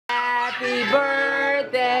Happy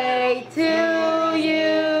birthday to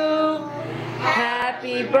you.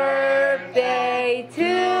 Happy birthday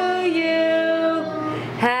to you.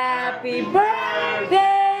 Happy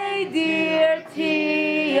birthday, dear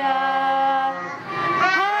Tia.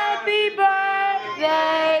 Happy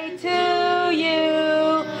birthday to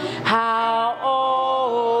you. How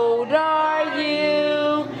old are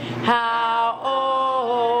you? How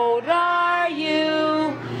old are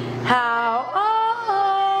you? How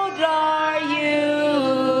old are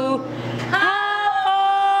you? How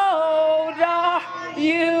old are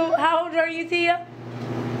you? How old are you, Tia?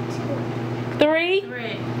 3?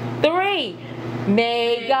 3.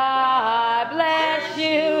 May God bless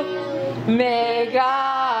you. May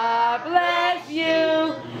God bless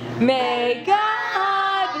you. May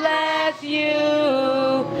God bless you.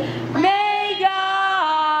 May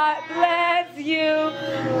God bless you.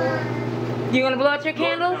 You gonna blow out your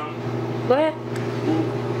candles? Go ahead.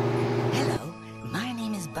 Hello, my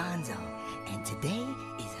name is Bonzo, and today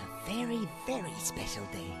is a very, very special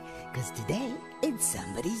day, because today it's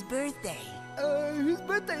somebody's birthday. Whose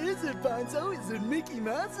birthday is it, Bonzo? Is it Mickey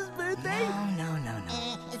Mouse's birthday? No.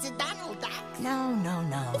 Is it Donald Duck? No.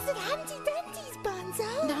 Is it Humpty Dumpty's,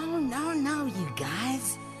 Bonzo? No, you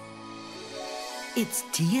guys. It's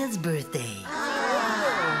Tia's birthday.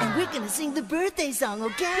 Oh. And we're gonna sing the birthday song,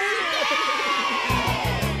 okay?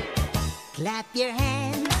 Clap your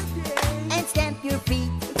hands and stamp your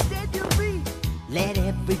feet. Stand your feet. Let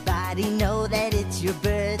everybody know that it's your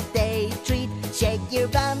birthday treat. Shake your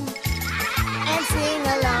bum and sing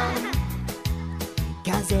along,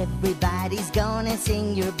 'cause everybody's gonna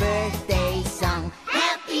sing your birthday song.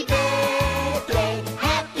 Happy birthday,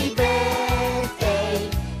 happy birthday.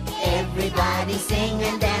 Everybody sing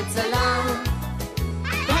and dance along.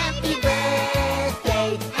 Happy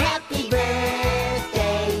birthday, happy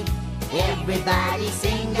birthday. Everybody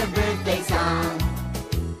sing the birthday song.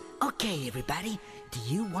 Okay, everybody, do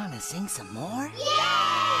you want to sing some more?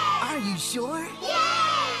 Yeah! Are you sure?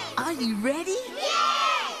 Yeah! Are you ready?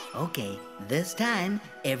 Yeah! Okay, this time,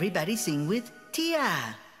 everybody sing with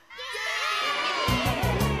Tia.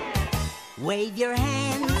 Wave your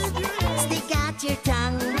hands, stick out your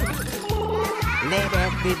tongue. Let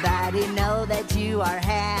everybody know that you are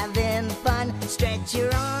having fun. Stretch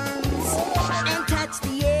your arms and touch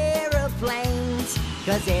the aeroplanes,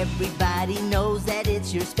 'cause everybody knows that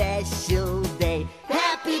it's your special day.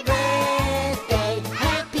 Happy birthday,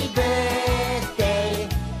 happy birthday.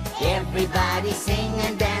 Everybody sing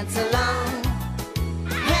and dance along.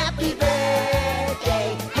 Happy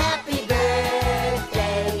birthday, happy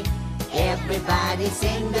birthday. Everybody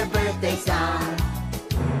sing the birthday song.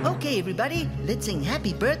 Okay, everybody, let's sing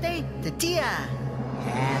happy birthday to Tia.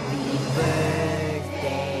 Happy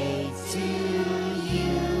birthday to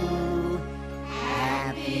you.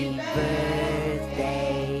 Happy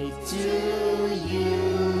birthday to you.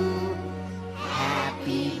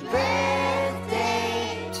 Happy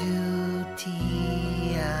birthday to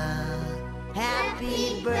Tia.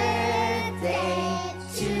 Happy birthday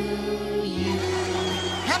to you.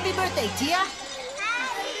 Happy birthday, Tia.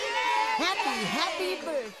 Happy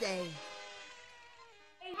birthday.